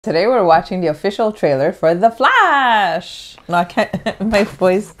Today we're watching the official trailer for The Flash. No, I can't. My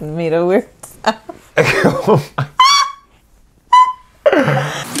voice made a weird sound.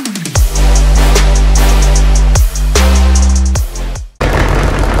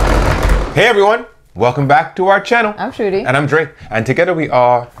 Hey everyone, welcome back to our channel. I'm Shruti. And I'm Dre. And together we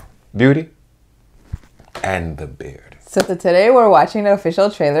are Beauty and the Beard. So today we're watching the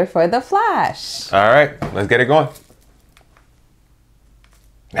official trailer for The Flash. All right, let's get it going.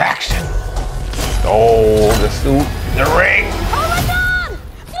 Action. Oh, the suit, the ring. Oh my God!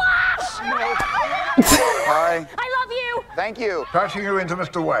 Flash! Hi. I love you! Thank you. Passing you into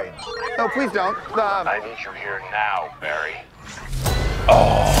Mr. Wayne. No, please don't. I need you here now, Barry.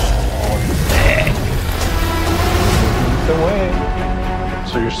 The way.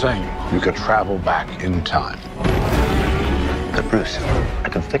 So you're saying you could travel back in time? But Bruce, I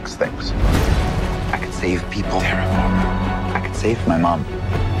can fix things. I can save people. I can save my mom.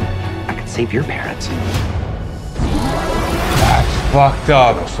 I can save your parents. That's fucked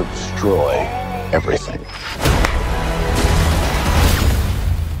up. Also destroy everything.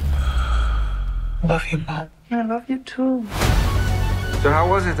 Love you, Mom. I love you too. So how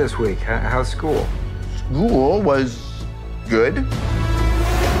was it this week? How's school? School was good.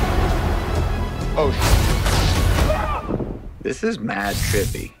 Oh, this is mad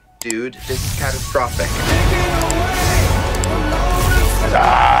trippy. Dude, this is catastrophic.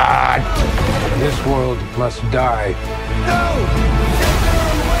 This world must die.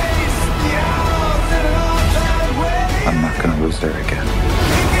 I'm not gonna lose her again.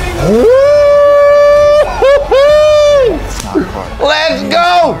 Let's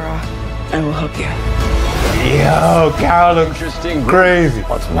go! I will help you. Yo, Carol looks interesting, crazy.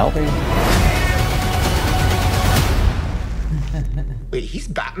 What's melting? Wait, he's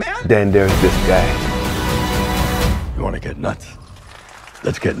Batman? Then there's this guy. You want to get nuts?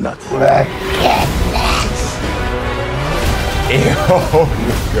 Let's get nuts. Let's get nuts. Ew. Oh,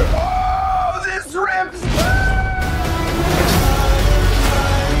 this rips!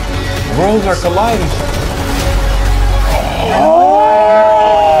 Worlds are colliding.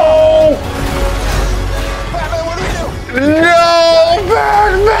 Oh! Batman, what do we do? No,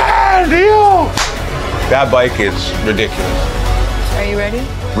 Batman! Yo! That bike is ridiculous. Are you ready?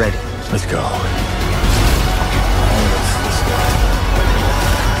 Ready. Let's go.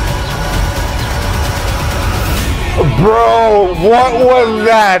 Bro, what was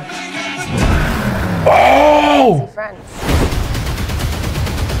that? Oh! Friends.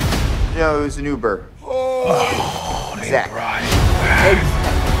 No, it was an Uber. Oh, Zach.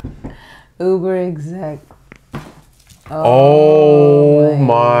 Uber exec. Oh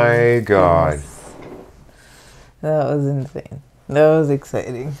my God. goodness. That was insane. That was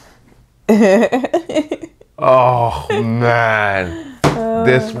exciting. Oh man.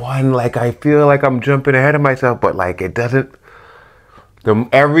 This one, like, I feel like I'm jumping ahead of myself, but like it doesn't.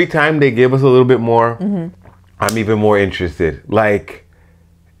 Every time they give us a little bit more, I'm even more interested. Like,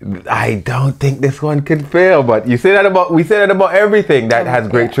 I don't think this one can fail, but we say that about everything that has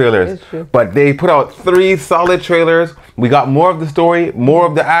great trailers. it's true. But they put out 3 solid trailers. We got more of the story, more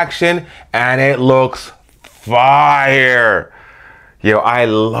of the action, and it looks fire. Yo, I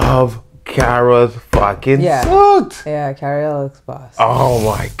love Kara's fucking suit. Yeah, Carrie looks boss. Oh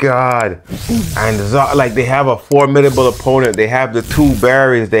my God. And like, they have a formidable opponent. They have the 2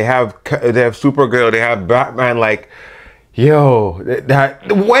 Barrys. They have Supergirl. They have Batman. Like, yo,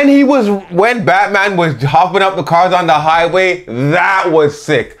 when Batman was hopping up the cars on the highway, that was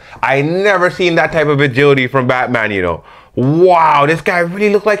sick. I never seen that type of agility from Batman, you know. Wow, this guy really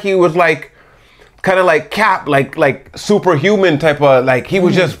looked like he was like kind of like Cap, like superhuman type of, like, he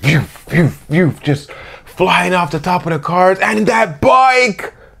was just just flying off the top of the cars. And that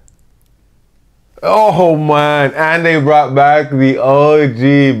bike, oh man. And they brought back the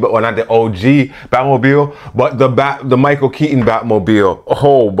OG, well, not the OG Batmobile, but the Michael Keaton Batmobile.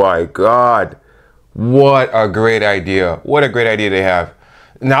 Oh my God, what a great idea. What a great idea they have.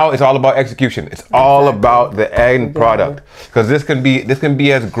 Now it's all about execution. It's all about the end product, because this can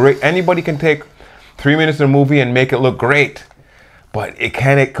be as great. Anybody can take 3 minutes in a movie and make it look great, but it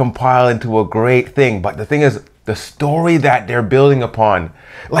can't compile into a great thing. But the thing is, the story that they're building upon,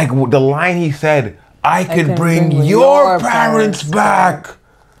 like the line he said, I could bring your parents back.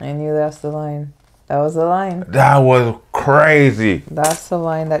 I knew that's the line. That was the line. That was crazy. That's the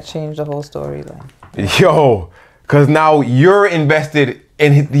line that changed the whole storyline. Yo, because now you're invested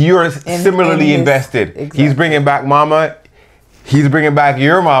in, you're similarly invested. Exactly. He's bringing back mama. He's bringing back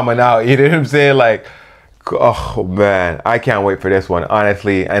your mama now. You know what I'm saying? Like, oh man, I can't wait for this one,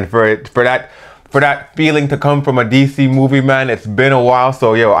 honestly. And for for that feeling to come from a DC movie, man. It's been a while,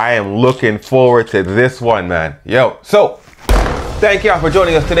 so yo, I am looking forward to this one, man. Yo, so thank y'all for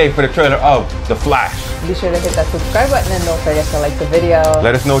joining us today for the trailer of The Flash. Be sure to hit that subscribe button and don't forget to like the video.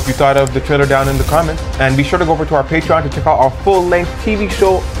 Let us know what you thought of the trailer down in the comments. And be sure to go over to our Patreon to check out our full-length TV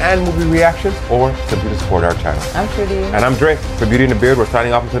show and movie reactions, or simply to support our channel. I'm Shruti. And I'm Dre. For Beauty and the Beard, we're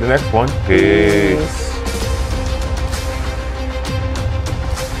signing off until the next one. Peace.